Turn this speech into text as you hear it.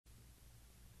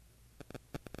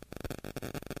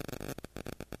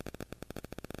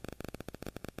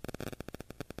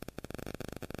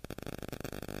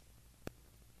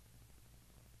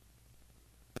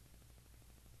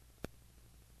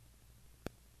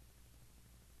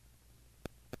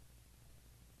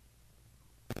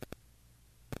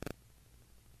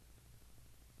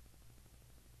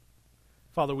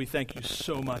Father, we thank you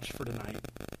so much for tonight.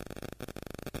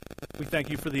 We thank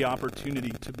you for the opportunity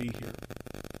to be here.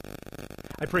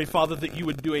 I pray, Father, that you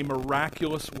would do a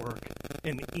miraculous work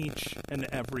in each and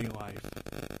every life.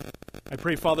 I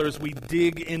pray, Father, as we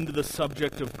dig into the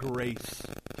subject of grace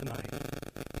tonight,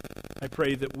 I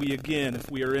pray that we again, if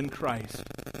we are in Christ,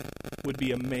 would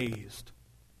be amazed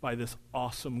by this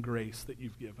awesome grace that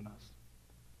you've given us.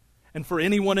 And for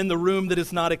anyone in the room that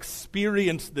has not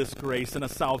experienced this grace in a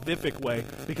salvific way,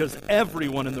 because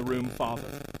everyone in the room, Father,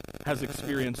 has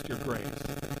experienced your grace,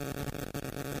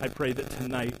 I pray that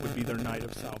tonight would be their night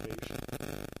of salvation.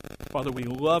 Father, we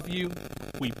love you,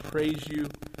 we praise you,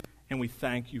 and we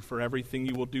thank you for everything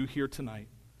you will do here tonight.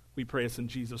 We pray this in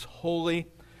Jesus' holy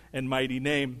and mighty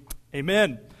name.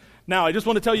 Amen. Now, I just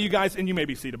want to tell you guys, and you may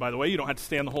be seated, by the way. You don't have to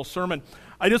stand the whole sermon.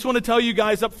 I just want to tell you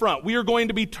guys up front, we are going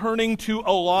to be turning to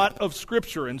a lot of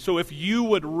Scripture. And so if you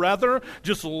would rather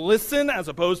just listen as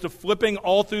opposed to flipping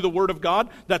all through the Word of God,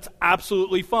 that's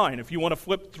absolutely fine. If you want to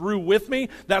flip through with me,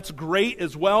 that's great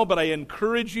as well. But I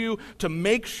encourage you to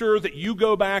make sure that you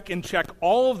go back and check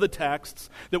all of the texts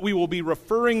that we will be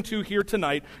referring to here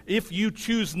tonight if you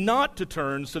choose not to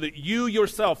turn, so that you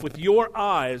yourself, with your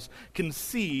eyes, can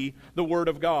see the Word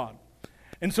of God.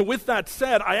 And so with that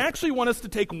said, I actually want us to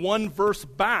take one verse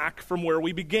back from where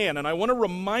we began. And I want to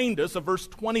remind us of verse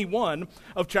 21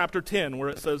 of chapter 10, where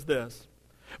it says this: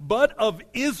 "But of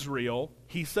Israel,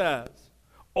 he says,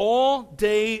 all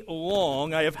day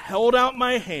long I have held out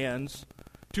my hands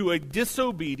to a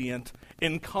disobedient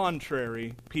and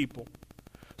contrary people."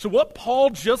 So what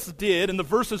Paul just did in the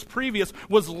verses previous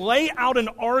was lay out an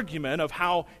argument of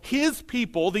how his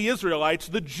people, the Israelites,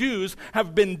 the Jews,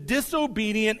 have been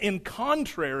disobedient and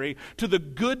contrary to the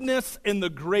goodness and the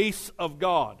grace of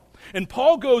God. And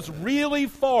Paul goes really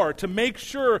far to make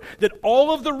sure that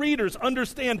all of the readers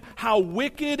understand how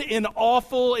wicked and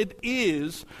awful it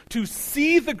is to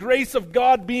see the grace of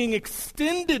God being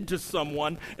extended to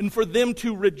someone and for them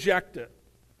to reject it.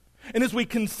 And as we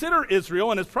consider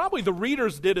Israel, and as probably the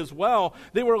readers did as well,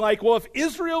 they were like, well, if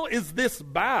Israel is this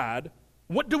bad,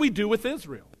 what do we do with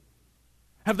Israel?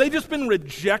 Have they just been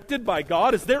rejected by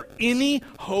God? Is there any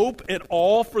hope at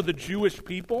all for the Jewish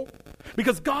people?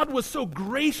 Because God was so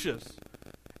gracious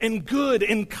and good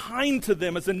and kind to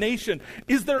them as a nation.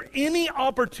 Is there any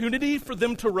opportunity for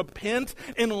them to repent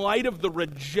in light of the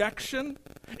rejection?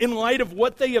 In light of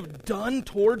what they have done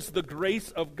towards the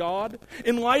grace of God?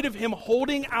 In light of him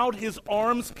holding out his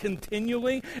arms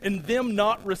continually and them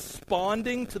not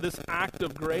responding to this act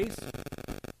of grace?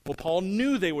 Well, Paul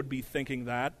knew they would be thinking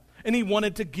that, and he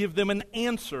wanted to give them an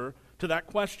answer to that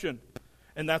question.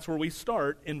 And that's where we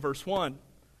start in verse 1.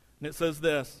 And it says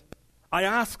this: "I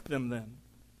asked them then,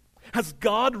 has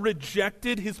God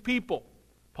rejected his people?"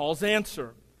 Paul's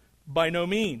answer: by no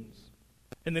means.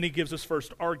 And then he gives his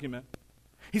first argument.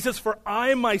 He says, "For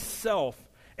I myself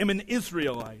am an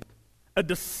Israelite, a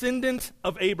descendant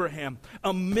of Abraham,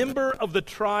 a member of the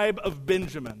tribe of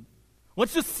Benjamin."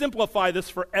 Let's just simplify this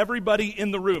for everybody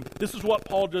in the room. This is what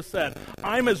Paul just said.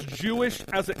 I'm as Jewish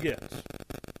as it gets.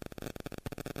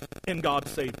 And God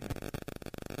saved me.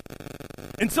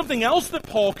 And something else that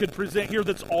Paul could present here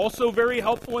that's also very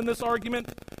helpful in this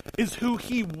argument is who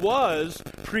he was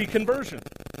pre-conversion.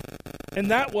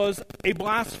 And that was a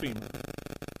blasphemer,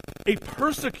 a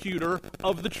persecutor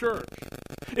of the church.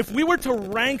 If we were to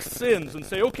rank sins and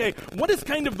say, okay, what is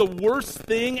kind of the worst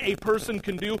thing a person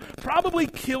can do? Probably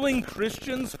killing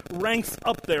Christians ranks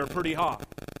up there pretty high.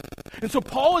 And so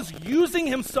Paul is using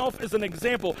himself as an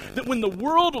example that when the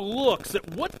world looks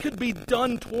at what could be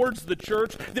done towards the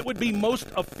church that would be most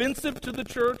offensive to the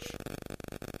church,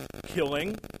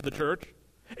 killing the church,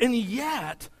 and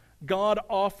yet God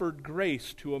offered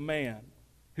grace to a man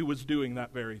who was doing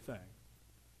that very thing.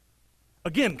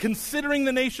 Again, considering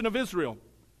the nation of Israel,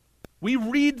 we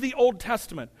read the Old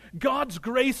Testament, God's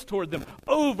grace toward them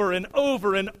over and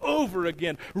over and over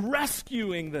again,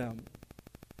 rescuing them,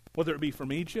 whether it be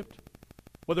from Egypt,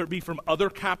 whether it be from other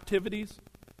captivities,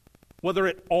 whether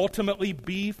it ultimately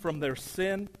be from their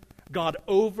sin. God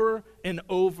over and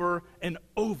over and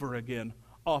over again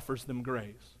offers them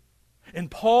grace.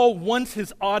 And Paul wants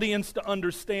his audience to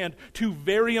understand two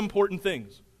very important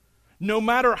things. No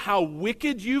matter how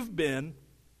wicked you've been,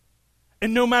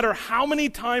 and no matter how many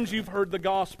times you've heard the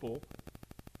gospel,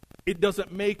 it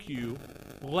doesn't make you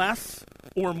less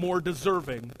or more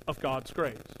deserving of God's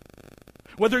grace.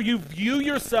 Whether you view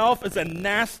yourself as a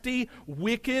nasty,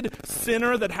 wicked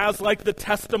sinner that has like the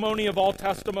testimony of all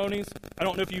testimonies. I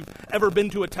don't know if you've ever been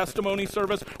to a testimony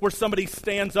service where somebody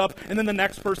stands up and then the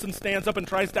next person stands up and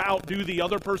tries to outdo the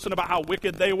other person about how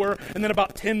wicked they were. And then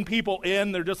about 10 people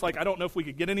in, they're just like, I don't know if we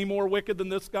could get any more wicked than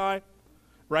this guy,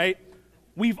 right?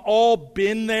 We've all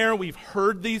been there. We've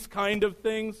heard these kind of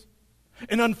things.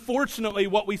 And unfortunately,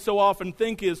 what we so often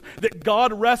think is that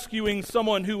God rescuing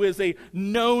someone who is a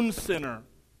known sinner,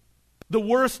 the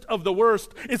worst of the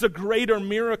worst, is a greater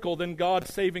miracle than God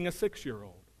saving a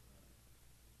 6-year-old.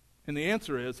 And the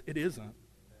answer is, it isn't.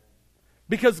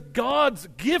 Because God's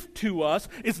gift to us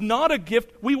is not a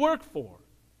gift we work for.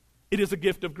 It is a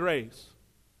gift of grace.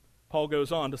 Paul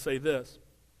goes on to say this: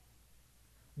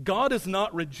 God has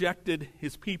not rejected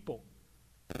his people,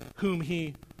 whom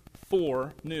he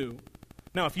foreknew.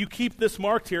 Now, if you keep this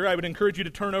marked here, I would encourage you to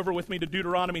turn over with me to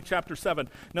Deuteronomy chapter 7.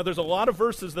 Now, there's a lot of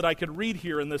verses that I could read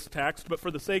here in this text, but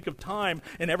for the sake of time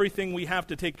and everything we have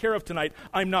to take care of tonight,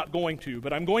 I'm not going to.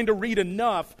 But I'm going to read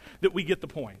enough that we get the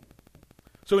point.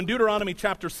 So in Deuteronomy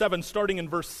chapter 7, starting in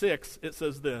verse 6, it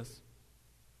says this.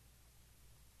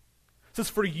 It says,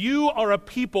 "For you are a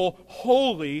people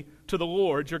holy to the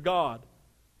Lord your God.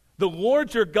 The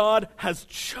Lord your God has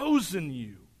chosen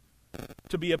you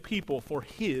to be a people for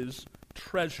his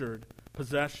treasured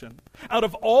possession out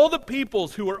of all the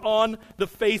peoples who are on the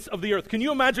face of the earth." Can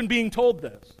you imagine being told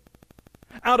this?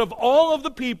 Out of all of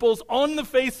the peoples on the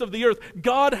face of the earth,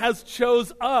 God has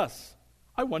chose us.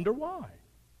 I wonder why.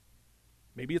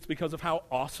 Maybe it's because of how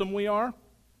awesome we are?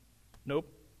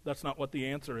 Nope, that's not what the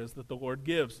answer is that the Lord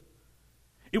gives.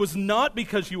 It was not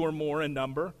because you are more in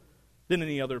number than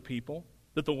any other people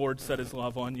that the Lord set his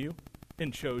love on you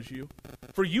and chose you.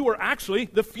 For you are actually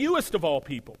the fewest of all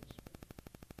peoples.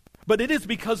 But it is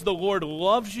because the Lord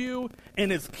loves you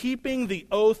and is keeping the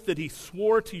oath that he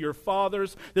swore to your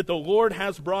fathers that the Lord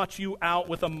has brought you out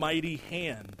with a mighty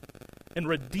hand and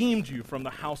redeemed you from the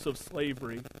house of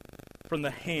slavery, from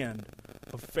the hand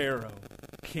of Pharaoh,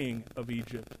 king of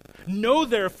Egypt. Know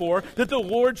therefore that the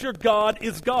Lord your God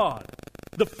is God,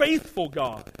 the faithful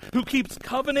God, who keeps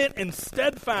covenant and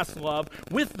steadfast love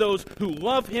with those who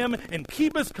love him and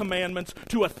keep his commandments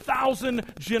to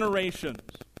 1,000 generations.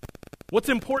 What's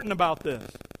important about this?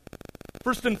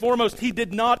 First and foremost, he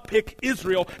did not pick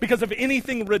Israel because of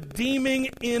anything redeeming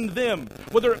in them.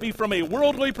 Whether it be from a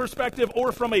worldly perspective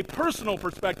or from a personal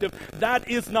perspective, that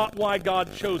is not why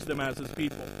God chose them as his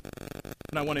people.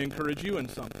 And I want to encourage you in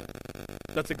something.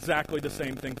 That's exactly the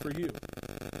same thing for you.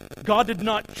 God did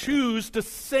not choose to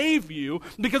save you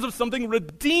because of something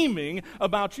redeeming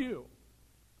about you.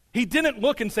 He didn't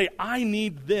look and say, I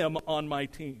need them on my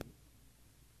team.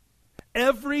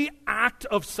 Every act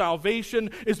of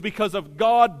salvation is because of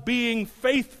God being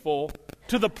faithful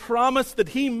to the promise that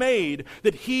he made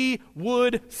that he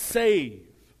would save.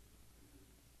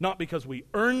 Not because we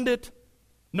earned it,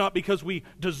 not because we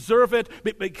deserve it,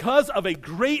 but because of a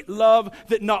great love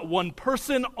that not one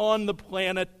person on the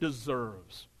planet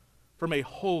deserves from a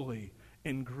holy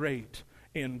and great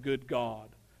and good God.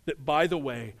 That, by the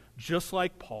way, just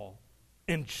like Paul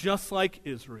and just like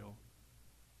Israel,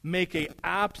 make an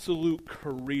absolute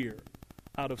career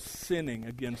out of sinning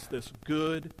against this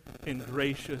good and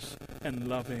gracious and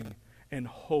loving and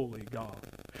holy God.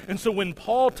 And so when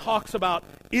Paul talks about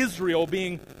Israel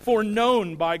being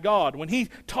foreknown by God, when he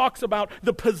talks about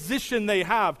the position they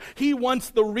have, he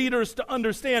wants the readers to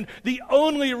understand the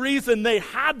only reason they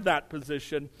had that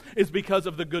position is because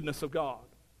of the goodness of God,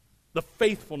 the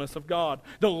faithfulness of God,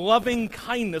 the loving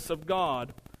kindness of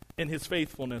God, and his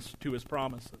faithfulness to his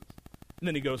promises. And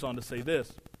then he goes on to say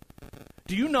this.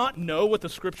 Do you not know what the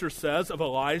scripture says of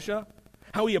Elijah?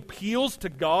 How he appeals to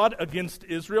God against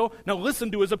Israel? Now listen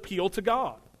to his appeal to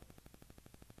God.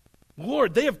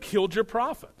 Lord, they have killed your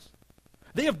prophets.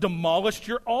 They have demolished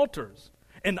your altars.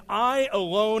 And I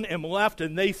alone am left,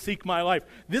 and they seek my life.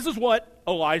 This is what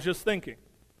Elijah's thinking.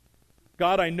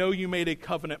 God, I know you made a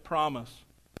covenant promise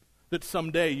that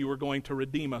someday you were going to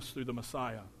redeem us through the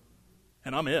Messiah.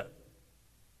 And I'm it.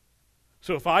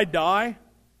 So if I die,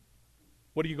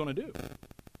 what are you going to do?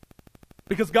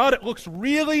 Because God, it looks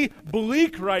really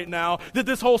bleak right now that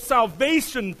this whole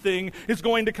salvation thing is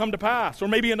going to come to pass. Or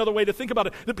maybe another way to think about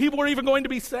it, that people are even going to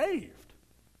be saved.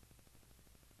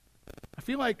 I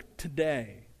feel like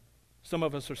today, some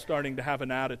of us are starting to have an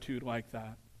attitude like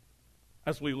that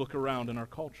as we look around in our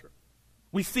culture.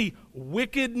 We see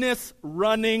wickedness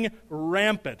running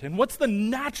rampant. And what's the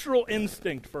natural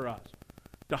instinct for us?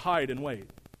 To hide and wait.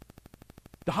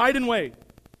 To hide and wait.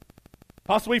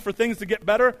 Possibly for things to get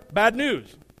better. Bad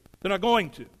news. They're not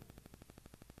going to.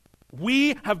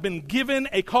 We have been given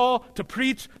a call to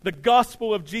preach the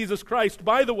gospel of Jesus Christ,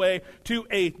 by the way, to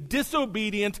a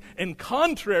disobedient and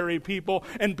contrary people,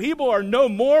 and people are no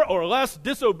more or less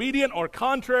disobedient or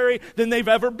contrary than they've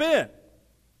ever been.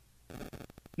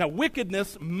 Now,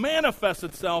 wickedness manifests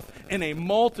itself in a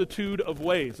multitude of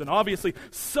ways, and obviously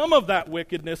some of that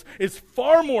wickedness is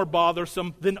far more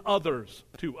bothersome than others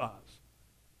to us.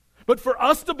 But for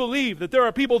us to believe that there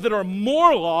are people that are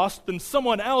more lost than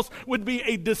someone else would be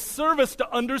a disservice to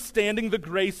understanding the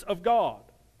grace of God.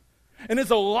 And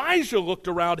as Elijah looked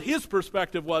around, his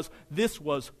perspective was, this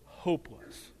was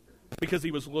hopeless, because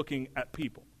he was looking at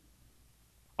people.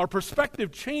 Our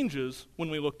perspective changes when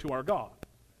we look to our God.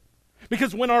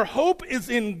 Because when our hope is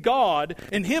in God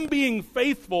and Him being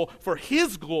faithful for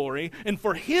His glory and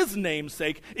for His name's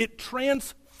sake, it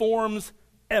transforms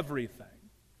everything.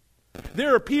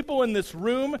 There are people in this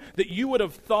room that you would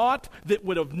have thought that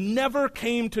would have never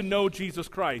came to know Jesus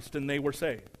Christ, and they were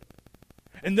saved.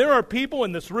 And there are people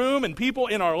in this room and people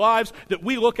in our lives that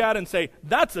we look at and say,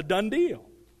 that's a done deal.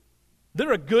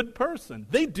 They're a good person.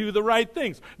 They do the right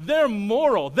things. They're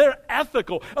moral. They're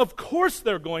ethical. Of course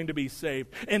they're going to be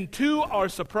saved. And to our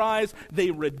surprise, they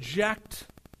reject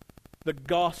the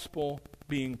gospel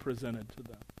being presented to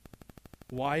them.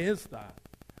 Why is that?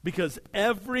 Because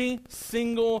every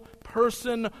single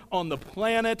person on the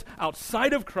planet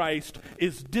outside of Christ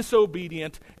is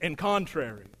disobedient and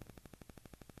contrary.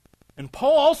 And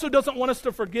Paul also doesn't want us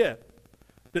to forget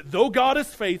that though God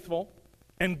is faithful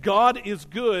and God is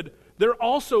good, there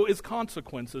also is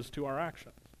consequences to our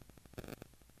actions.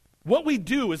 What we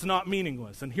do is not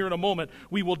meaningless, and here in a moment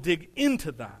we will dig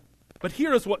into that. But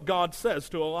here is what God says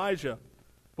to Elijah.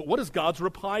 But what is God's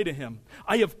reply to him?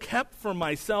 I have kept for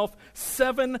myself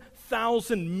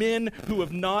 7,000 men who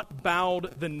have not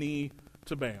bowed the knee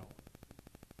to Baal.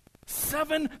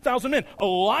 7,000 men.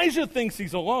 Elijah thinks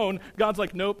he's alone. God's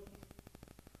like, nope.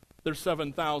 There's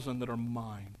 7,000 that are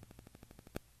mine.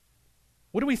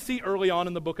 What do we see early on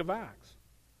in the book of Acts?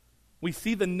 We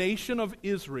see the nation of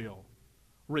Israel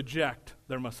reject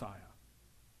their Messiah.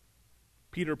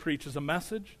 Peter preaches a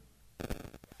message.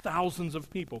 Thousands of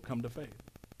people come to faith.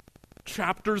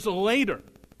 Chapters later,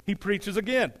 he preaches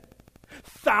again.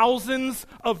 Thousands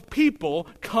of people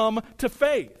come to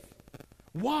faith.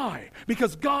 Why?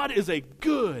 Because God is a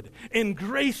good and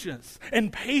gracious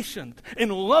and patient and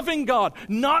loving God,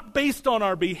 not based on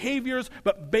our behaviors,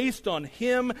 but based on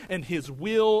Him and His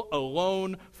will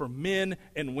alone for men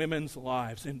and women's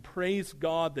lives. And praise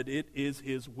God that it is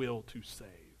His will to save.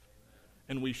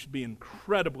 And we should be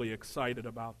incredibly excited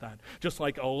about that. Just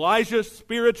like Elijah's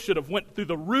spirit should have went through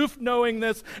the roof knowing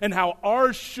this, and how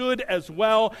ours should as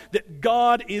well, that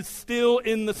God is still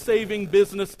in the saving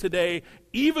business today,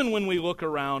 even when we look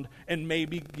around and may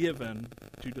be given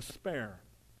to despair.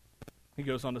 He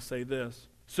goes on to say this,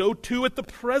 so too at the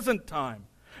present time,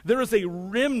 there is a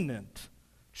remnant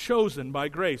chosen by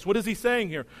grace. What is he saying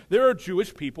here? There are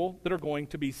Jewish people that are going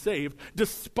to be saved,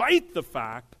 despite the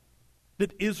fact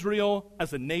that Israel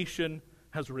as a nation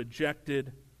has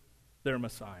rejected their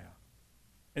Messiah.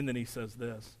 And then he says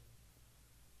this,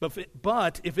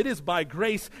 but if it is by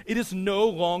grace, it is no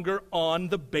longer on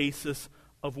the basis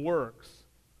of works.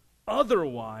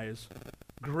 Otherwise,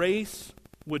 grace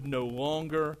would no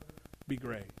longer be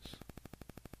grace.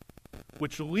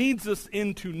 Which leads us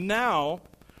into now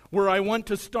where I want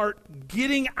to start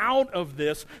getting out of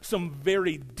this some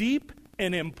very deep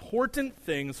and important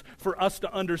things for us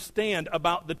to understand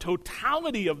about the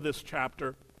totality of this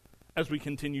chapter as we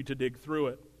continue to dig through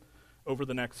it over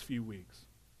the next few weeks.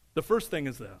 The first thing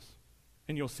is this,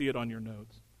 and you'll see it on your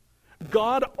notes.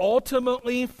 God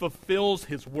ultimately fulfills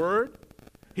His word,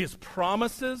 His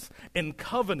promises, and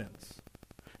covenants,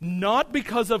 not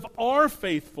because of our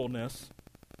faithfulness,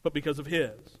 but because of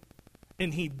His.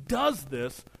 And He does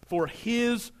this for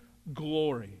His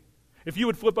glory. If you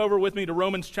would flip over with me to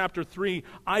Romans chapter 3,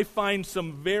 I find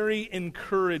some very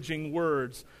encouraging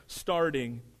words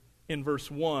starting in verse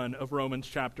 1 of Romans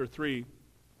chapter 3.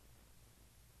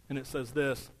 And it says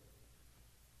this,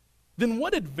 then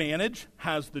what advantage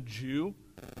has the Jew?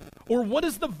 Or what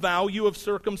is the value of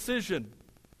circumcision?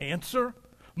 Answer,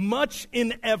 much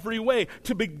in every way.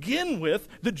 To begin with,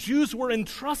 the Jews were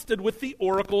entrusted with the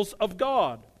oracles of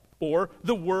God, or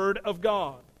the word of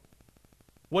God.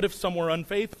 What if some were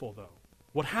unfaithful, though?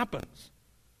 What happens?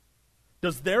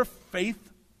 Does their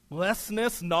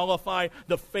faithlessness nullify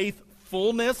the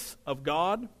faithfulness of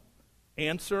God?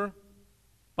 Answer,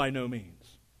 by no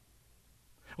means.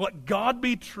 Let God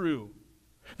be true,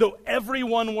 though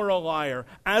everyone were a liar,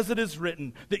 as it is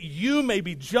written, that you may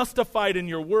be justified in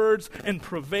your words and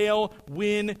prevail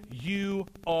when you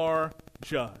are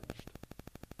judged.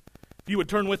 If you would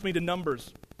turn with me to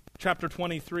Numbers chapter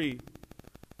 23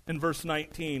 and verse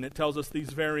 19, it tells us these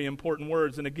very important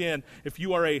words. And again, if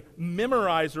you are a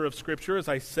memorizer of Scripture, as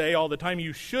I say all the time,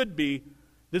 you should be.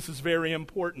 This is very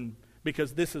important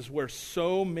because this is where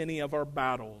so many of our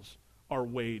battles are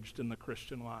waged in the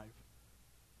Christian life.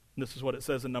 And this is what it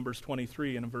says in Numbers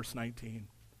 23 and in verse 19.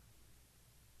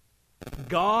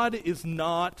 God is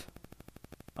not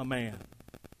a man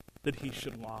that he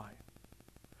should lie,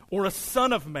 or a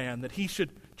son of man that he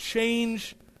should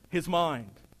change his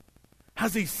mind.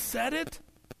 Has he said it,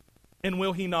 and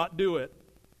will he not do it?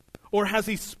 Or has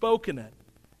he spoken it,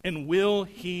 and will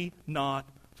he not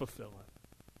fulfill it?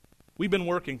 We've been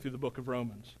working through the book of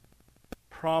Romans.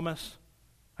 Promise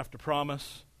after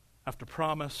promise after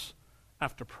promise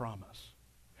after promise.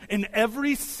 And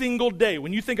every single day,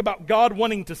 when you think about God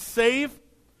wanting to save,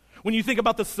 when you think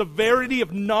about the severity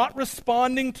of not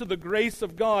responding to the grace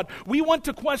of God, we want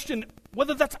to question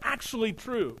whether that's actually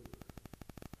true.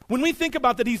 When we think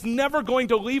about that he's never going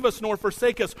to leave us nor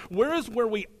forsake us, where is where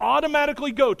we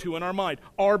automatically go to in our mind?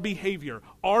 Our behavior,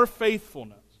 our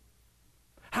faithfulness.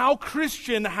 How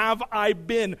Christian have I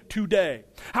been today?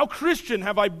 How Christian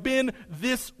have I been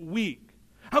this week?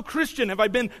 How Christian have I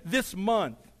been this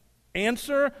month?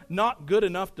 Answer, not good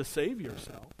enough to save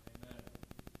yourself.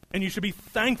 And you should be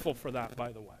thankful for that,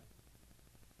 by the way.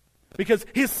 Because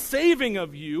his saving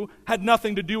of you had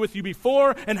nothing to do with you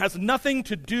before and has nothing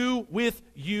to do with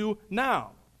you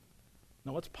now.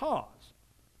 Now let's pause,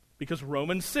 because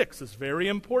Romans 6 is very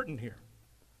important here.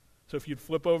 So if you'd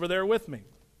flip over there with me.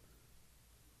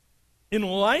 In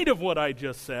light of what I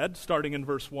just said, starting in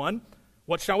verse 1,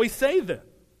 what shall we say then?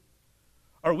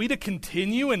 Are we to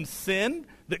continue in sin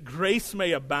that grace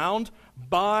may abound?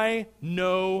 By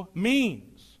no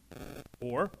means.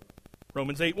 Or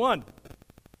Romans 8:1.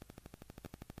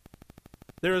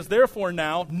 There is therefore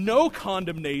now no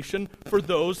condemnation for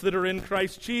those that are in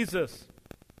Christ Jesus.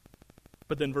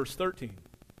 But then verse 13.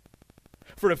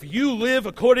 For if you live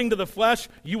according to the flesh,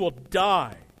 you will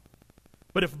die.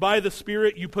 But if by the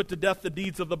Spirit you put to death the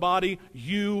deeds of the body,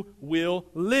 you will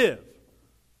live.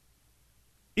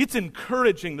 It's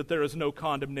encouraging that there is no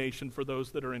condemnation for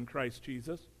those that are in Christ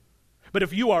Jesus. But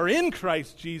if you are in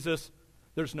Christ Jesus,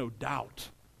 there's no doubt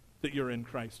that you're in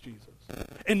Christ Jesus.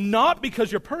 And not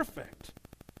because you're perfect,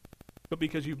 but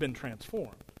because you've been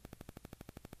transformed.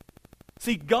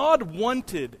 See, God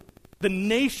wanted the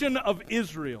nation of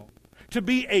Israel to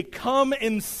be a come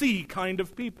and see kind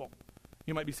of people.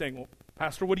 You might be saying, well,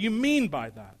 Pastor, what do you mean by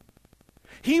that?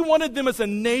 He wanted them as a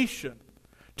nation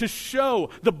to show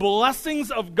the blessings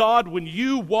of God when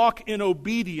you walk in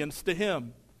obedience to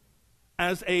Him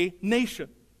as a nation.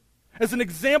 As an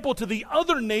example to the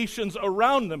other nations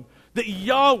around them, that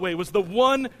Yahweh was the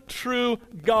one true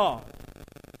God.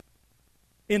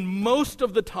 In most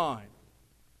of the time,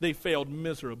 they failed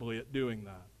miserably at doing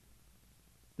that.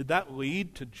 Did that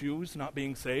lead to Jews not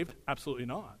being saved? Absolutely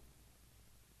not.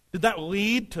 Did that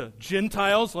lead to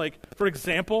Gentiles, like, for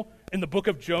example, in the book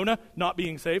of Jonah, not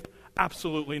being saved?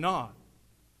 Absolutely not.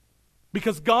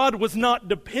 Because God was not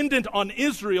dependent on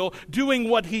Israel doing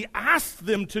what He asked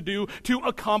them to do to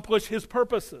accomplish His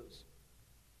purposes,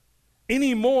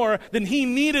 any more than He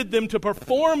needed them to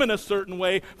perform in a certain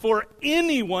way for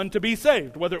anyone to be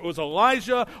saved, whether it was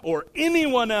Elijah or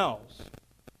anyone else.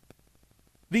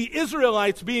 The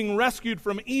Israelites being rescued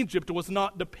from Egypt was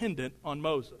not dependent on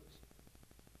Moses.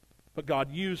 But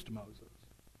God used Moses.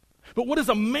 But what is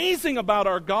amazing about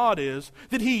our God is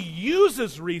that He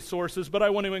uses resources, but I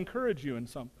want to encourage you in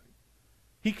something.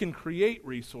 He can create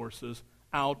resources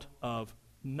out of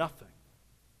nothing.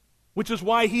 Which is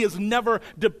why He is never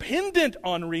dependent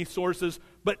on resources,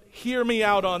 but hear me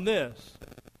out on this.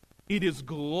 It is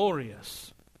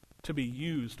glorious to be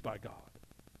used by God.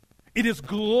 It is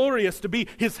glorious to be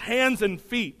His hands and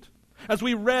feet. As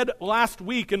we read last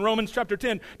week in Romans chapter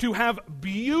 10, to have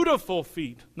beautiful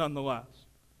feet nonetheless.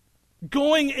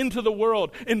 Going into the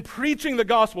world and preaching the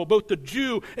gospel, both to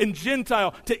Jew and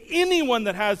Gentile, to anyone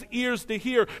that has ears to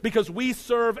hear, because we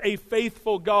serve a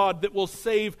faithful God that will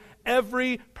save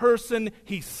every person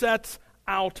He sets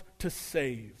out to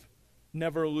save,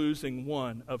 never losing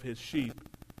one of His sheep,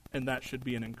 and that should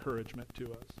be an encouragement to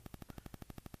us.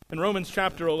 In Romans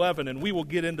chapter 11, and we will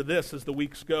get into this as the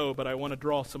weeks go, but I want to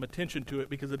draw some attention to it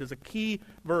because it is a key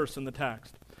verse in the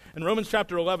text. In Romans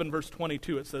chapter 11, verse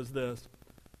 22, it says this,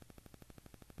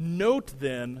 note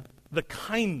then the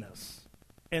kindness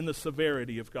and the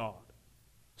severity of God.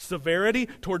 Severity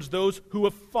towards those who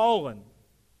have fallen,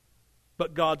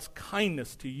 but God's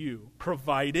kindness to you,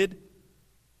 provided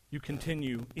you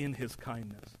continue in His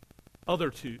kindness.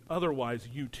 Otherwise,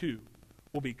 you too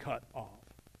will be cut off.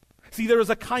 See, there is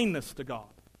a kindness to God,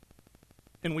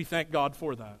 and we thank God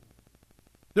for that.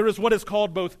 There is what is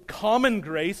called both common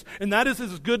grace, and that is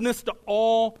his goodness to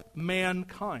all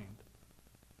mankind.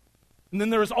 And then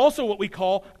there is also what we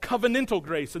call covenantal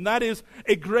grace, and that is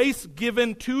a grace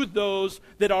given to those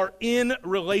that are in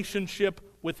relationship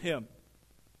with him.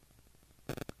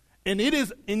 And it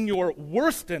is in your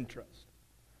worst interest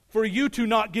for you to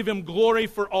not give him glory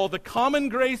for all the common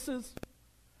graces,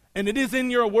 and it is in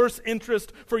your worst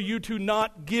interest for you to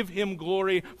not give him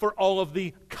glory for all of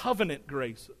the covenant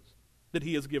graces that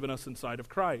he has given us inside of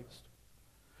Christ.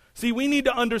 See, we need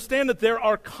to understand that there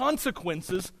are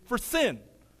consequences for sin,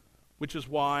 which is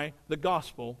why the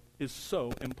gospel is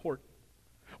so important.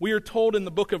 We are told in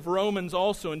the book of Romans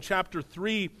also in chapter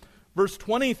 3, verse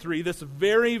 23, this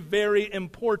very, very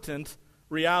important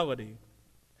reality.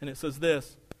 And it says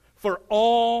this, "For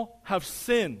all have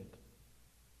sinned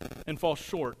and fall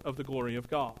short of the glory of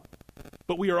God."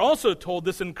 But we are also told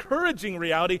this encouraging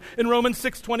reality in Romans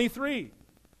 6:23,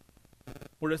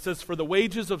 where it says, "For the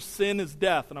wages of sin is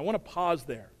death." And I want to pause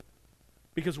there,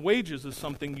 because wages is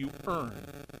something you earn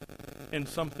and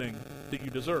something that you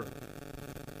deserve.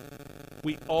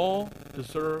 We all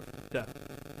deserve death.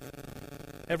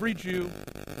 Every Jew,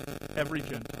 every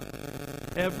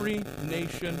Gentile, every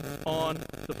nation on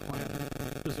the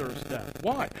planet deserves death.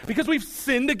 Why? Because we've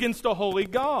sinned against a holy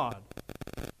God.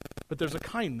 But there's a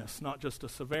kindness, not just a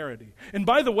severity. And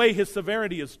by the way, his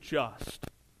severity is just.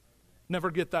 Never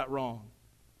get that wrong.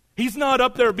 He's not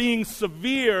up there being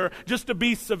severe just to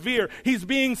be severe. He's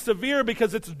being severe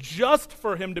because it's just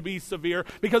for him to be severe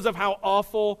because of how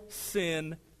awful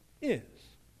sin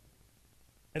is.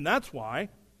 And that's why,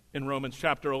 in Romans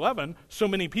chapter 11, so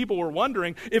many people were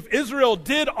wondering, if Israel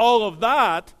did all of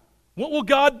that, what will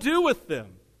God do with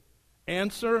them?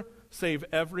 Answer, save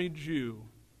every Jew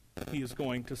he is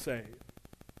going to save.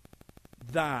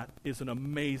 That is an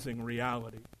amazing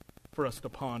reality for us to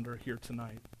ponder here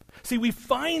tonight. See, we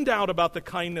find out about the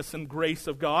kindness and grace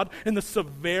of God and the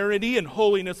severity and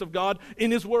holiness of God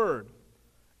in his word.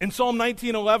 In Psalm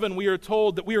 19:11, we are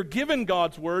told that we are given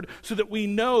God's word so that we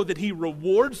know that he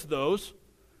rewards those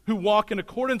who walk in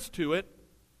accordance to it.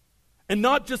 And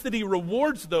not just that he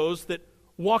rewards those that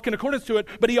walk in accordance to it,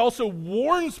 but he also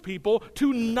warns people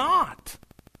to not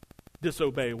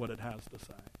disobey what it has to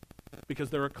say,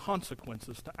 because there are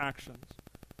consequences to actions.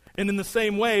 And in the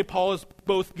same way, Paul is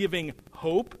both giving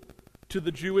hope to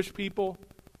the Jewish people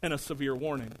and a severe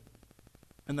warning.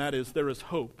 And that is, there is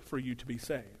hope for you to be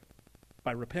saved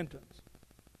by repentance.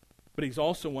 But he's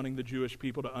also wanting the Jewish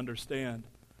people to understand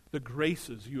the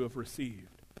graces you have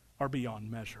received are beyond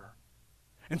measure.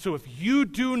 And so if you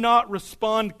do not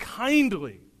respond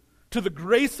kindly to the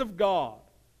grace of God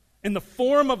in the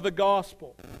form of the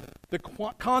gospel, the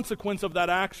consequence of that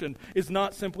action is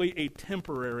not simply a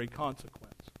temporary consequence.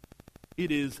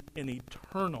 It is an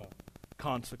eternal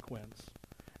consequence.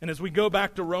 And as we go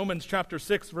back to Romans chapter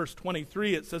 6, verse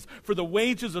 23, it says, "For the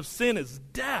wages of sin is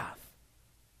death,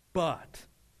 but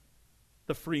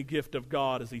the free gift of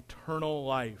God is eternal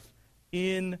life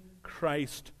in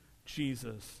Christ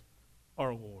Jesus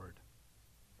our Lord."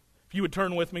 If you would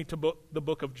turn with me to the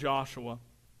book of Joshua.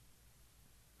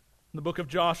 In the book of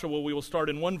Joshua, we will start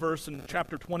in one verse in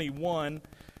chapter 21,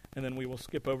 and then we will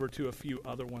skip over to a few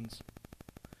other ones.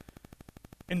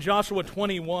 In Joshua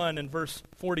 21 and verse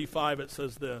 45, it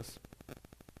says this,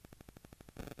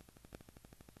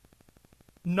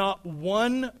 "Not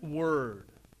one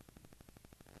word,"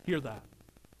 hear that,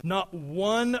 "not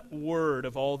one word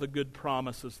of all the good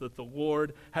promises that the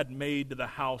Lord had made to the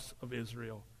house of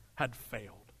Israel had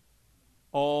failed.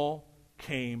 All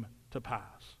came to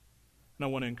pass." And I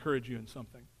want to encourage you in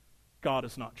something. God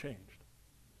has not changed.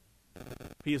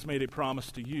 He has made a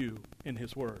promise to you in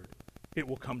his word. It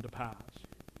will come to pass.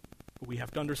 But we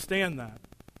have to understand that,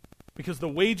 because the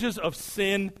wages of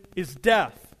sin is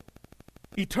death,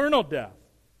 eternal death,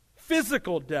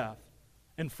 physical death,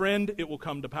 and friend, it will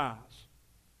come to pass.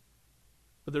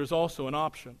 But there's also an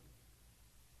option.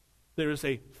 There is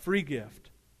a free gift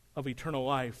of eternal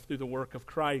life through the work of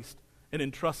Christ, and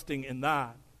in trusting in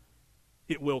that,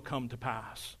 it will come to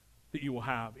pass that you will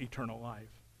have eternal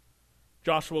life.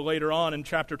 Joshua later on in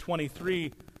chapter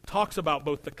 23 talks about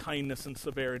both the kindness and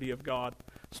severity of God,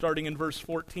 starting in verse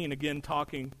 14, again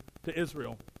talking to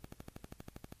Israel.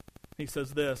 He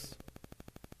says this,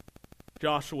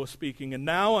 Joshua speaking, "And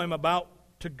now I'm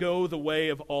about to go the way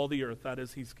of all the earth." That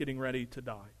is, he's getting ready to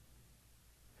die.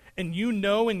 "And you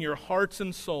know in your hearts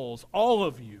and souls, all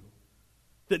of you,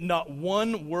 that not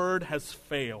one word has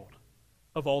failed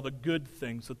of all the good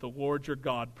things that the Lord your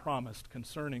God promised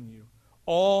concerning you.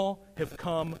 All have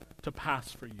come to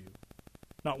pass for you.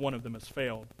 Not one of them has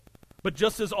failed. But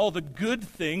just as all the good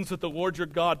things that the Lord your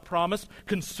God promised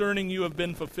concerning you have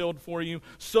been fulfilled for you,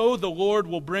 so the Lord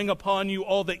will bring upon you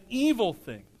all the evil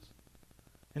things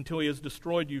until he has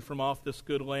destroyed you from off this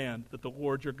good land that the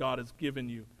Lord your God has given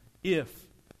you, if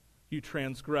you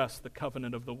transgress the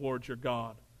covenant of the Lord your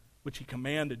God, which he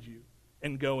commanded you,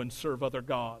 and go and serve other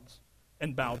gods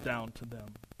and bow down to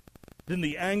them. Then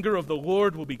the anger of the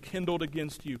Lord will be kindled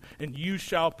against you, and you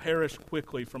shall perish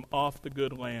quickly from off the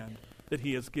good land that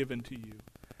he has given to you.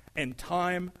 And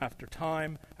time after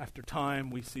time after time,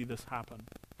 we see this happen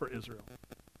for Israel.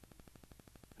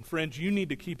 And friends, you need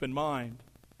to keep in mind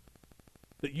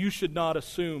that you should not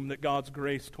assume that God's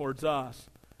grace towards us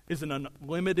is an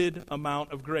unlimited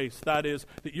amount of grace. That is,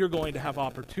 that you're going to have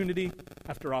opportunity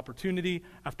after opportunity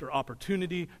after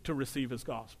opportunity to receive his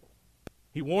gospel.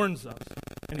 He warns us,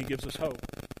 and he gives us hope.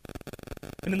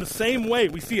 And in the same way,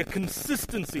 we see a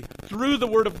consistency through the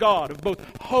Word of God of both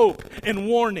hope and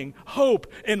warning,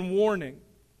 hope and warning.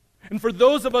 And for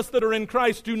those of us that are in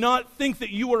Christ, do not think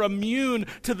that you are immune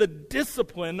to the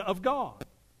discipline of God.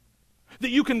 That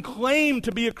you can claim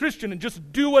to be a Christian and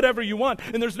just do whatever you want,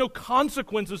 and there's no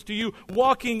consequences to you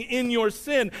walking in your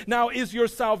sin. Now, is your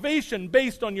salvation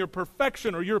based on your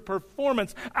perfection or your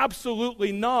performance?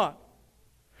 Absolutely not.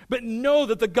 But know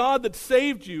that the God that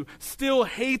saved you still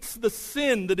hates the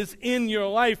sin that is in your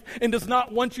life and does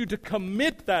not want you to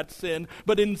commit that sin,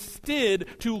 but instead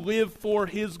to live for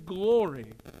his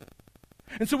glory.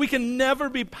 And so we can never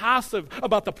be passive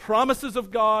about the promises of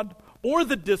God or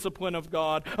the discipline of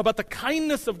God, about the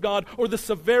kindness of God or the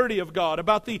severity of God,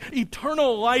 about the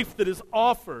eternal life that is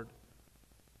offered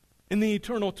and the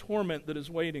eternal torment that is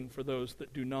waiting for those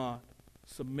that do not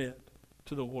submit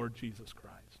to the Lord Jesus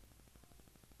Christ.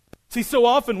 See, so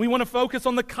often we want to focus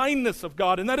on the kindness of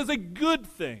God, and that is a good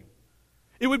thing.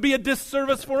 It would be a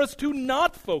disservice for us to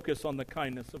not focus on the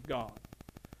kindness of God.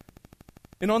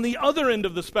 And on the other end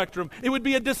of the spectrum, it would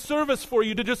be a disservice for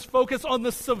you to just focus on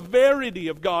the severity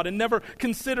of God and never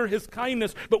consider his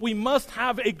kindness. But we must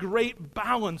have a great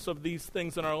balance of these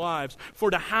things in our lives.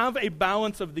 For to have a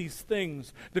balance of these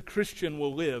things, the Christian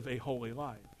will live a holy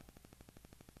life.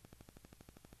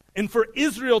 And for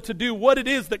Israel to do what it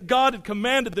is that God had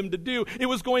commanded them to do, it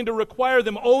was going to require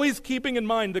them always keeping in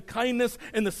mind the kindness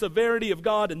and the severity of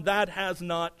God, and that has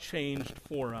not changed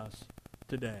for us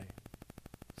today.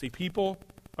 See, people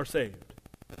are saved,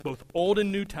 both Old and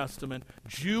New Testament,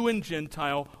 Jew and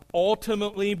Gentile,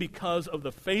 ultimately because of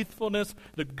the faithfulness,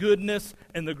 the goodness,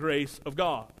 and the grace of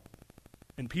God.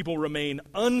 And people remain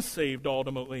unsaved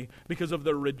ultimately because of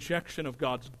their rejection of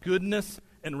God's goodness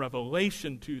and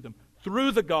revelation to them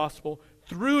through the gospel,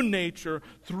 through nature,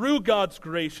 through God's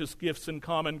gracious gifts and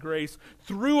common grace,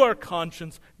 through our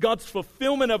conscience, God's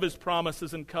fulfillment of his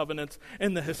promises and covenants,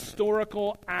 and the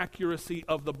historical accuracy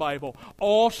of the Bible,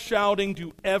 all shouting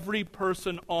to every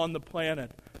person on the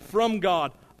planet, from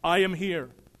God, I am here,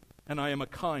 and I am a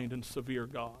kind and severe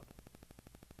God.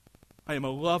 I am a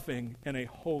loving and a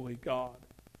holy God,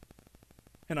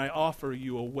 and I offer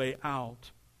you a way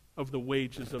out of the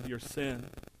wages of your sin.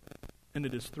 And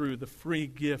it is through the free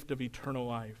gift of eternal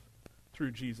life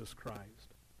through Jesus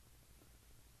Christ.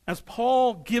 As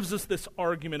Paul gives us this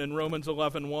argument in Romans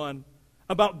 11:1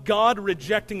 about God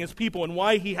rejecting his people and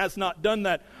why he has not done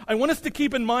that, I want us to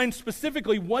keep in mind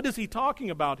specifically what is he talking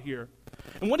about here.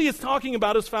 And what he is talking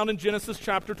about is found in Genesis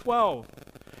chapter 12.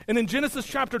 And in Genesis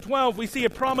chapter 12, we see a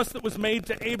promise that was made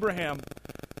to Abraham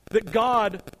that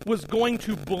God was going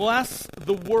to bless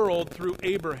the world through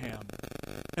Abraham.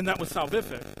 And that was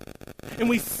salvific. And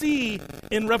we see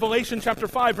in Revelation chapter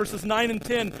 5, verses 9 and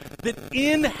 10, that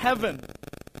in heaven,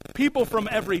 people from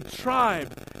every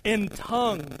tribe and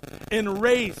tongue and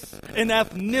race and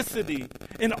ethnicity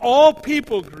and all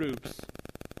people groups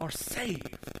are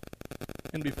saved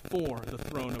and before the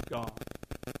throne of God.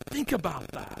 Think about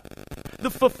that.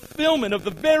 The fulfillment of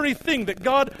the very thing that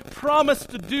God promised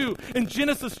to do in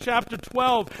Genesis chapter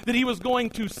 12, that he was going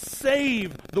to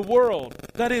save the world.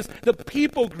 That is, the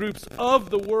people groups of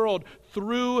the world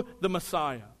through the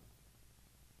Messiah.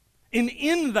 And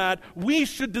in that, we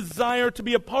should desire to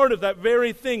be a part of that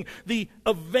very thing, the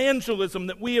evangelism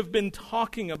that we have been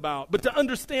talking about. But to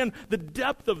understand the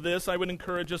depth of this, I would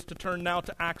encourage us to turn now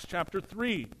to Acts chapter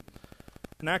 3.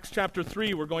 In Acts chapter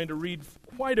 3, we're going to read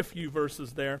quite a few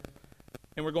verses there.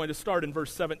 And we're going to start in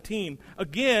verse 17.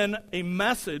 Again, a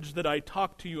message that I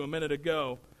talked to you a minute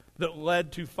ago that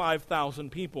led to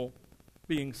 5,000 people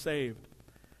being saved.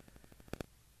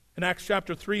 In Acts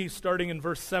chapter 3, starting in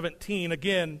verse 17,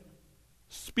 again,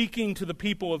 speaking to the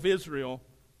people of Israel,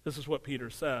 this is what Peter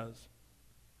says.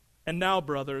 And now,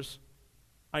 brothers,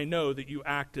 I know that you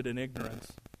acted in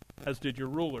ignorance, as did your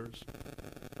rulers.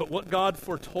 But what God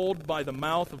foretold by the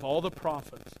mouth of all the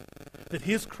prophets, that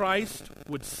his Christ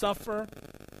would suffer,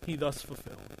 he thus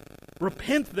fulfilled.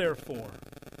 Repent, therefore,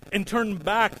 and turn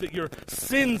back, that your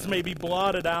sins may be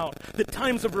blotted out, that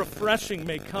times of refreshing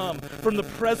may come from the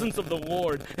presence of the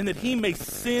Lord, and that he may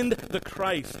send the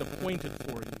Christ appointed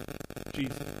for you,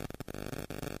 Jesus.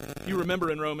 You remember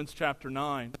in Romans chapter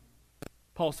 9,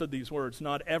 Paul said these words,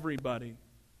 not everybody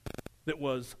that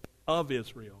was of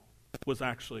Israel was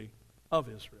actually of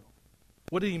Israel.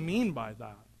 What did he mean by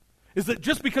that? Is that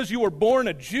just because you were born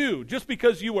a Jew, just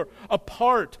because you were a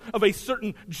part of a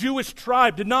certain Jewish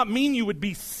tribe, did not mean you would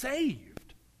be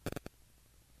saved.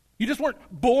 You just weren't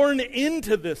born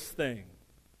into this thing.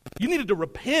 You needed to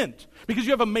repent because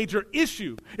you have a major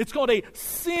issue. It's called a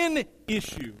sin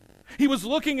issue. He was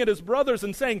looking at his brothers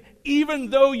and saying,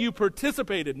 even though you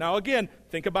participated. Now again,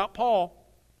 think about Paul.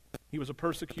 He was a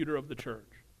persecutor of the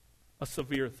church. A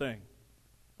severe thing.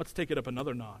 Let's take it up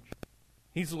another notch.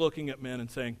 He's looking at men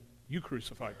and saying, you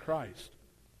crucified Christ.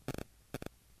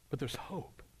 But there's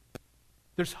hope.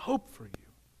 There's hope for you.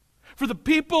 For the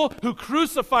people who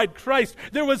crucified Christ,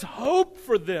 there was hope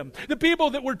for them. The people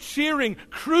that were cheering,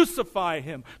 crucify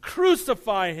him,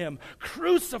 crucify him,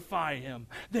 crucify him.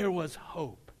 There was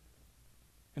hope.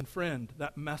 And friend,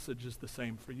 that message is the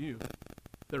same for you.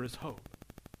 There is hope.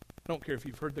 I don't care if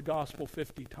you've heard the gospel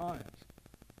 50 times.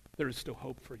 There is still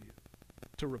hope for you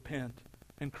to repent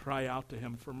and cry out to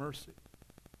him for mercy.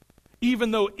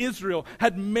 Even though Israel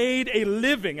had made a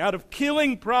living out of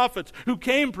killing prophets who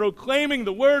came proclaiming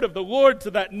the word of the Lord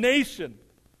to that nation,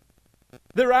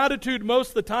 their attitude most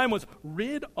of the time was,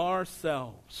 rid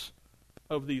ourselves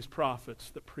of these prophets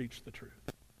that preach the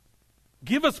truth.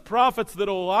 Give us prophets that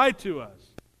will lie to us.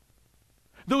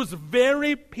 Those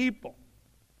very people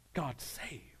God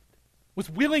saved, was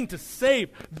willing to save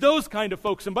those kind of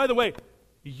folks. And by the way,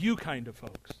 you kind of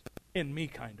folks and me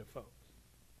kind of folks.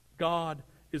 God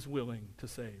is willing to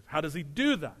save. How does he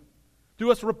do that?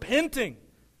 Through us repenting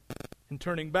and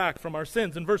turning back from our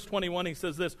sins. In verse 21 he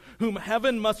says this, whom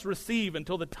heaven must receive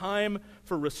until the time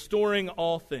for restoring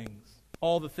all things,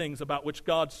 all the things about which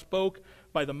God spoke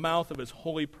by the mouth of his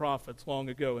holy prophets long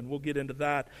ago. And we'll get into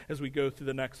that as we go through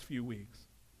the next few weeks.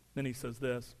 Then he says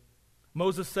this,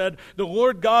 Moses said, the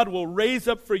Lord God will raise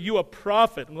up for you a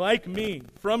prophet like me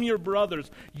from your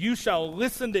brothers. You shall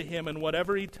listen to him in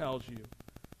whatever he tells you.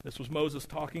 This was Moses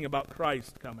talking about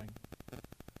Christ coming.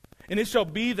 And it shall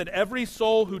be that every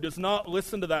soul who does not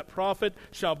listen to that prophet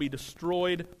shall be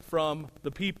destroyed from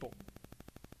the people.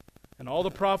 And all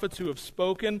the prophets who have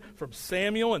spoken from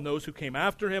Samuel and those who came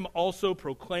after him also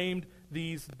proclaimed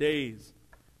these days.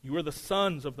 You are the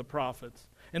sons of the prophets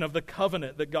and of the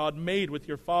covenant that God made with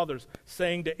your fathers,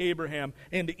 saying to Abraham,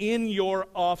 and in your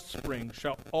offspring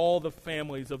shall all the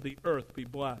families of the earth be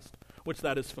blessed, which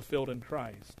that is fulfilled in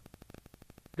Christ.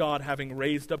 God, having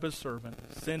raised up his servant,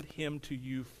 sent him to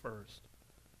you first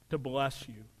to bless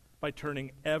you by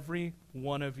turning every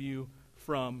one of you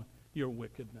from your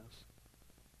wickedness.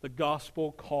 The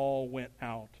gospel call went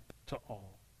out to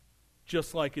all,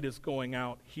 just like it is going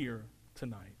out here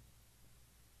tonight.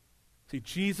 See,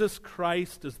 Jesus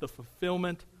Christ is the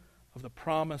fulfillment of the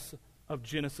promise of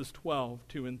Genesis 12,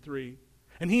 2 and 3.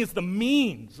 And he is the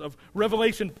means of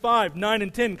Revelation 5, 9,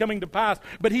 and 10 coming to pass.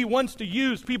 But he wants to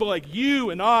use people like you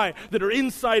and I that are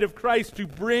inside of Christ to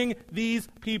bring these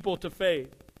people to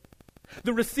faith.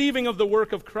 The receiving of the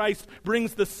work of Christ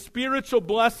brings the spiritual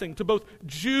blessing to both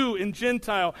Jew and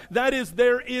Gentile. That is,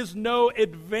 there is no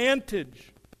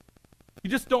advantage. You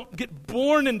just don't get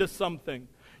born into something.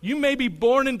 You may be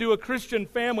born into a Christian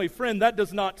family. Friend, that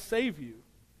does not save you.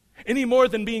 Any more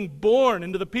than being born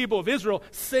into the people of Israel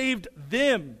saved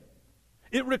them.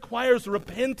 It requires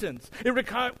repentance. It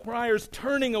requires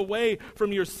turning away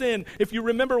from your sin. If you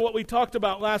remember what we talked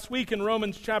about last week in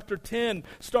Romans chapter 10,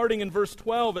 starting in verse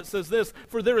 12, it says this,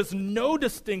 for there is no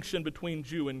distinction between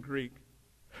Jew and Greek.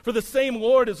 For the same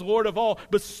Lord is Lord of all,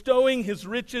 bestowing his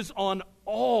riches on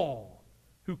all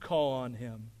who call on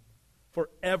him. For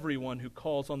everyone who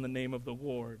calls on the name of the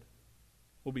Lord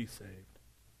will be saved.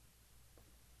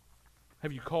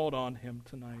 Have you called on him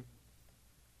tonight?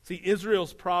 See,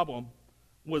 Israel's problem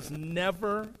was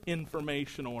never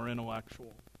informational or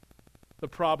intellectual. The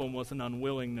problem was an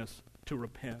unwillingness to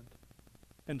repent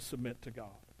and submit to God.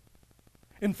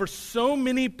 And for so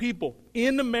many people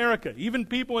in America, even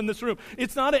people in this room,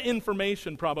 it's not an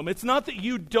information problem. It's not that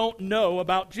you don't know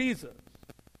about Jesus.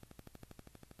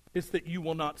 It's that you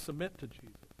will not submit to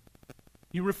Jesus.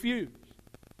 You refuse.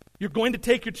 You're going to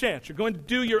take your chance. You're going to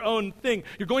do your own thing.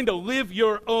 You're going to live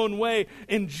your own way.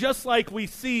 And just like we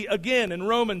see again in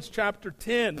Romans chapter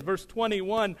 10, verse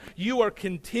 21, you are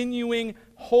continuing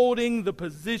holding the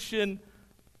position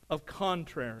of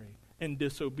contrary and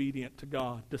disobedient to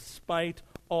God, despite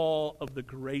all of the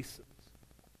graces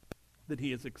that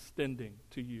he is extending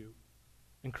to you.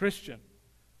 And Christian,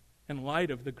 in light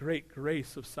of the great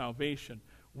grace of salvation,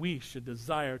 we should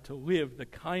desire to live the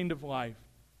kind of life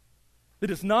that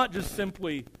is not just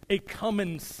simply a come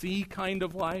and see kind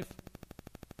of life,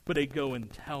 but a go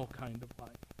and tell kind of life.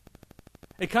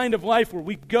 A kind of life where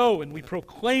we go and we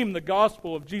proclaim the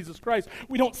gospel of Jesus Christ.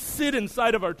 We don't sit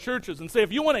inside of our churches and say,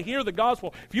 if you want to hear the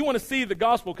gospel, if you want to see the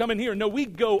gospel, come in here. No, we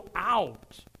go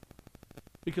out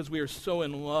because we are so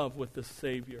in love with this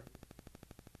Savior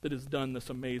that has done this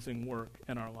amazing work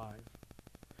in our life.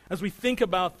 As we think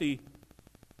about the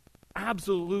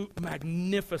absolute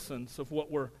magnificence of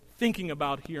what we're thinking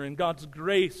about here and God's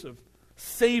grace of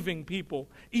saving people,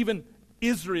 even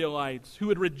Israelites who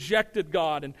had rejected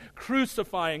God and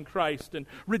crucifying Christ and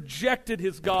rejected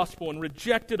his gospel and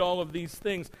rejected all of these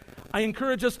things, I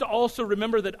encourage us to also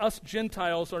remember that us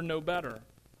Gentiles are no better.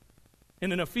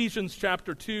 And in Ephesians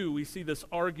chapter 2, we see this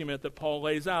argument that Paul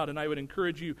lays out, and I would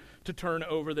encourage you to turn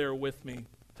over there with me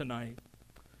tonight.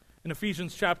 In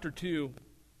Ephesians chapter 2,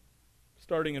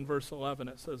 starting in verse 11,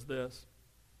 it says this: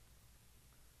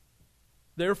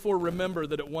 "Therefore remember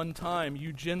that at one time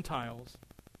you Gentiles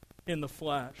in the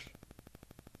flesh,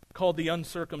 called the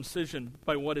uncircumcision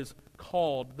by what is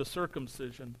called the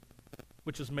circumcision,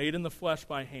 which is made in the flesh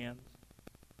by hands.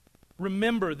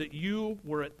 Remember that you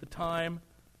were at the time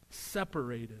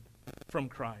separated from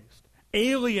Christ,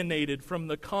 alienated from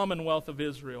the commonwealth of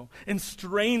Israel, and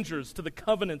strangers to the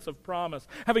covenants of promise,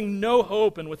 having no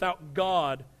hope and without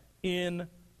God in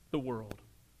the world."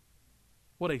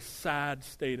 What a sad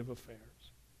state of affairs.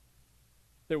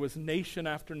 There was nation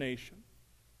after nation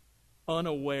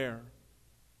unaware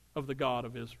of the God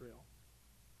of Israel.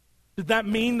 Did that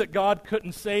mean that God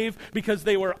couldn't save because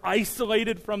they were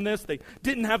isolated from this? They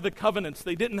didn't have the covenants.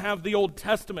 They didn't have the Old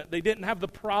Testament. They didn't have the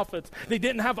prophets. They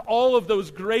didn't have all of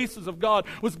those graces of God.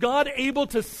 Was God able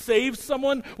to save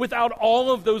someone without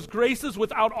all of those graces,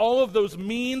 without all of those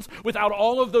means, without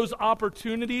all of those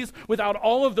opportunities, without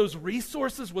all of those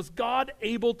resources? Was God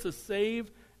able to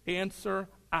save? Answer: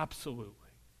 absolutely.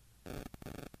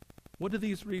 What do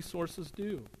these resources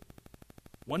do?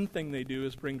 One thing they do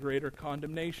is bring greater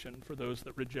condemnation for those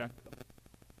that reject them.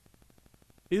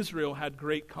 Israel had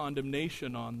great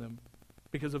condemnation on them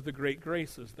because of the great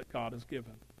graces that God has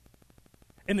given.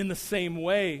 And in the same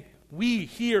way, we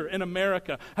here in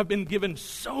America have been given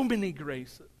so many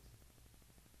graces.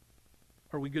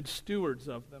 Are we good stewards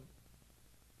of them?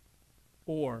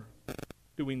 Or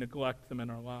do we neglect them in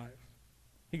our lives?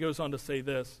 He goes on to say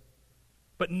this: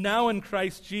 "But now in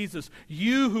Christ Jesus,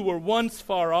 you who were once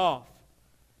far off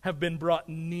have been brought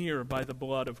near by the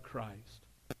blood of Christ."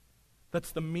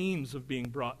 That's the means of being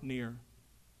brought near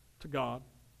to God.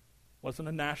 It wasn't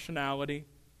a nationality.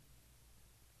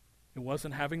 It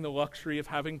wasn't having the luxury of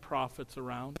having prophets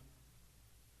around.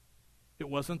 It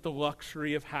wasn't the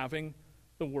luxury of having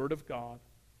the Word of God.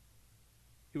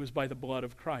 It was by the blood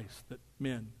of Christ that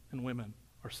men and women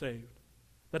are saved.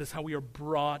 That is how we are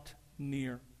brought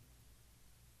near.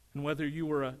 And whether you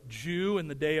were a Jew in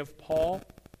the day of Paul,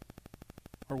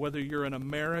 or whether you're an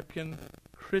American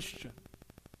Christian,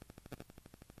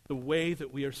 the way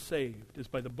that we are saved is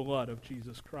by the blood of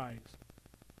Jesus Christ.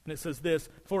 And it says this: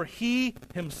 "For he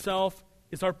himself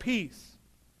is our peace,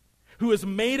 who has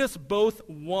made us both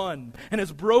one, and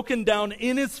has broken down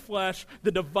in his flesh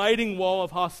the dividing wall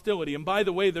of hostility." And by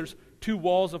the way, there's two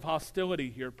walls of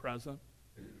hostility here present.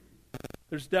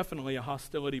 There's definitely a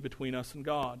hostility between us and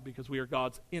God because we are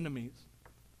God's enemies.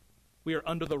 We are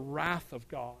under the wrath of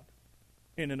God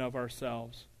in and of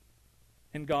ourselves.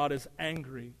 And God is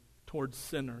angry towards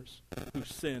sinners who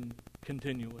sin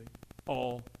continually,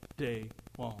 all day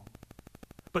long.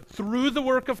 But through the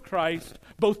work of Christ,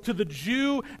 both to the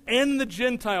Jew and the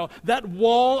Gentile, that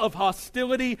wall of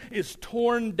hostility is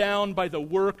torn down by the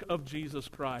work of Jesus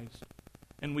Christ.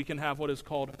 And we can have what is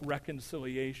called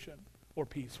reconciliation or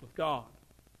peace with God.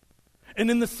 And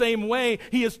in the same way,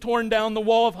 he has torn down the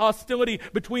wall of hostility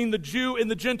between the Jew and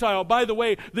the Gentile. By the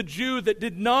way, the Jew that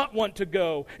did not want to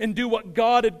go and do what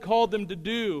God had called them to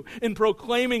do in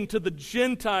proclaiming to the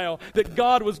Gentile that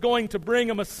God was going to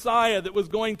bring a Messiah that was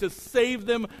going to save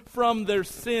them from their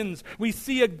sins. We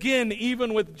see again,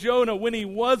 even with Jonah, when he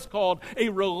was called, a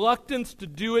reluctance to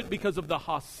do it because of the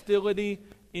hostility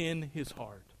in his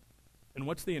heart. And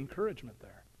what's the encouragement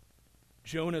there?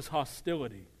 Jonah's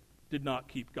hostility did not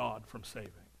keep God from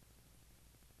saving.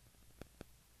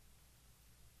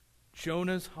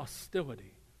 Jonah's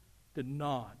hostility did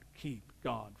not keep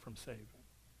God from saving.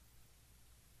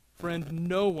 Friend,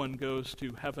 no one goes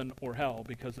to heaven or hell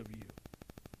because of you.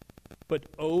 But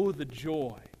oh, the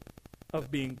joy of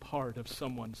being part of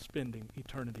someone spending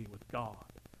eternity with God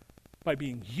by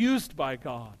being used by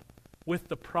God with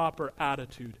the proper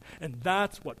attitude. And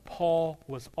that's what Paul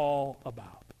was all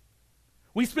about.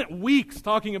 We spent weeks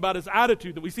talking about his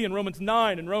attitude that we see in Romans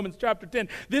 9 and Romans chapter 10.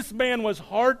 This man was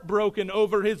heartbroken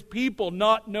over his people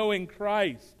not knowing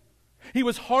Christ. He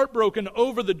was heartbroken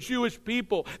over the Jewish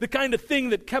people, the kind of thing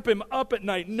that kept him up at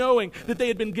night, knowing that they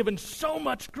had been given so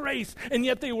much grace, and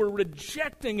yet they were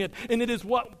rejecting it. And it is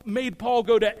what made Paul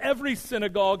go to every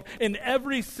synagogue in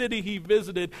every city he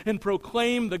visited and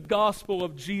proclaim the gospel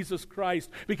of Jesus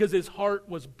Christ, because his heart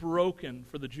was broken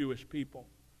for the Jewish people.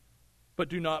 But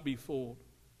do not be fooled.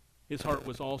 His heart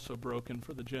was also broken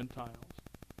for the Gentiles,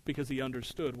 because he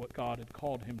understood what God had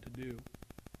called him to do.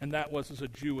 And that was, as a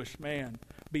Jewish man,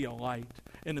 be a light.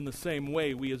 And in the same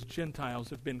way, we as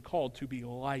Gentiles have been called to be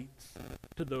lights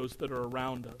to those that are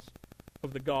around us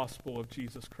of the gospel of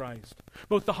Jesus Christ.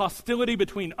 Both the hostility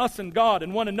between us and God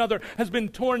and one another has been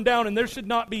torn down, and there should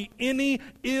not be any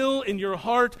ill in your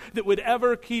heart that would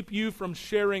ever keep you from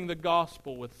sharing the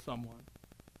gospel with someone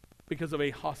because of a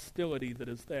hostility that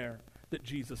is there that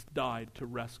Jesus died to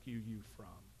rescue you from.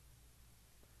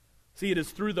 See, it is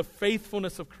through the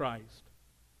faithfulness of Christ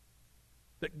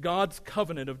that God's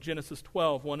covenant of Genesis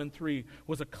 12, 1 and 3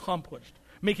 was accomplished,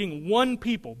 making one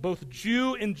people, both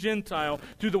Jew and Gentile,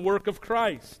 through the work of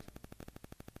Christ.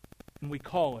 And we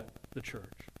call it the church.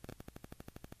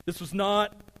 This was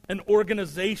not an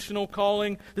organizational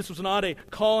calling. This was not a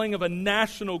calling of a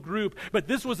national group, but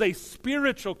this was a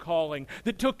spiritual calling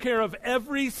that took care of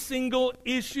every single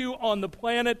issue on the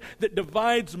planet that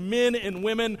divides men and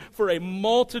women for a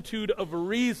multitude of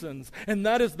reasons. And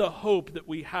that is the hope that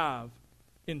we have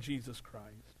in Jesus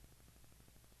Christ.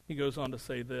 He goes on to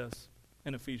say this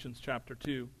in Ephesians chapter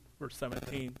 2, verse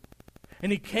 17.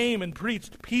 And he came and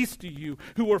preached peace to you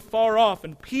who were far off,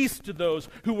 and peace to those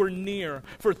who were near.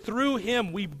 For through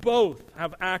him we both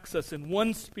have access in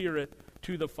one Spirit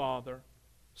to the Father.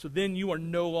 So then you are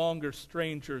no longer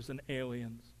strangers and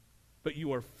aliens, but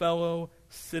you are fellow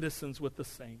citizens with the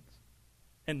saints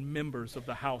and members of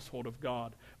the household of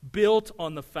God, built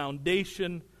on the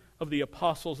foundation of the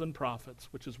apostles and prophets,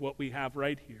 which is what we have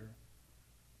right here.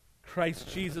 Christ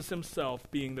Jesus himself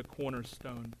being the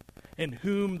cornerstone, in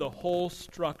whom the whole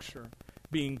structure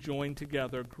being joined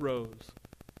together grows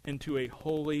into a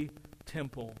holy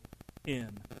temple in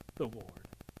the Lord.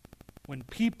 When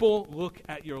people look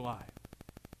at your life,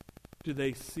 do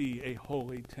they see a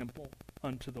holy temple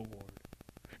unto the Lord?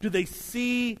 Do they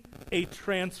see a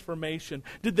transformation?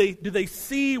 Do they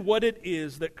see what it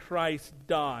is that Christ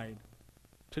died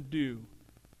to do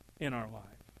in our life?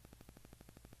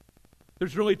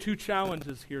 There's really two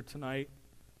challenges here tonight.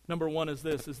 Number one is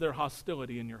this: is there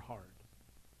hostility in your heart?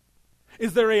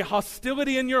 Is there a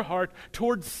hostility in your heart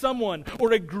towards someone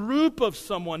or a group of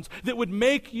someone's that would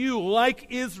make you, like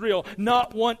Israel,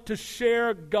 not want to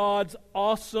share God's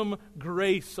awesome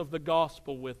grace of the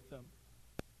gospel with them?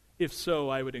 If so,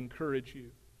 I would encourage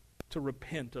you to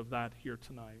repent of that here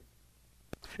tonight.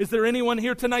 Is there anyone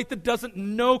here tonight that doesn't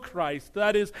know Christ?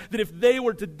 That is, that if they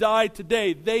were to die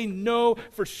today, they know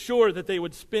for sure that they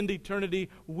would spend eternity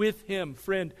with him.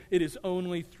 Friend, it is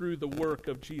only through the work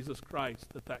of Jesus Christ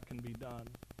that that can be done.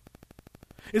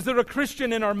 Is there a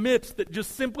Christian in our midst that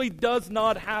just simply does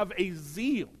not have a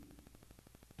zeal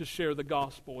to share the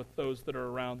gospel with those that are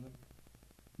around them?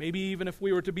 Maybe even if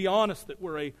we were to be honest, that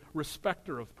we're a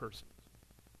respecter of persons.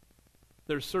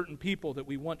 There's certain people that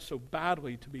we want so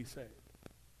badly to be saved,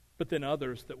 but then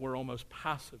others that we're almost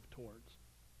passive towards.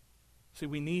 See,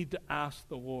 we need to ask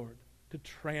the Lord to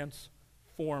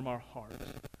transform our hearts,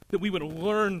 that we would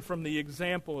learn from the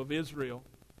example of Israel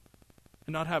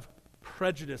and not have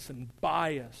prejudice and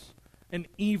bias and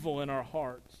evil in our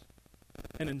hearts,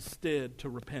 and instead to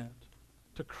repent,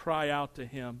 to cry out to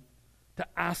him, to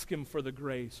ask him for the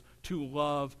grace to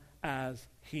love as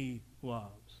he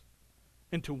loves,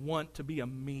 and to want to be a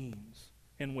means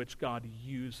in which God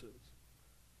uses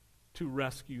to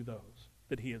rescue those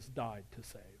that he has died to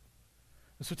save.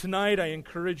 And so tonight I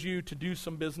encourage you to do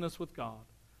some business with God,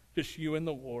 just you and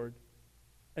the Lord.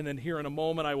 And then here in a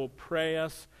moment I will pray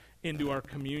us into our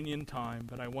communion time.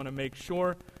 But I want to make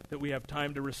sure that we have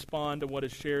time to respond to what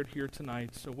is shared here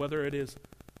tonight. So whether it is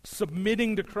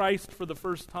submitting to Christ for the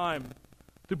first time,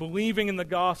 to believing in the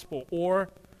gospel, or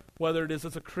whether it is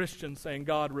as a Christian saying,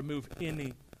 God, remove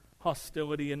any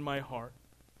hostility in my heart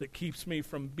that keeps me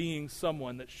from being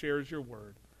someone that shares your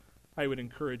word, I would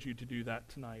encourage you to do that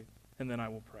tonight, and then I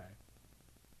will pray.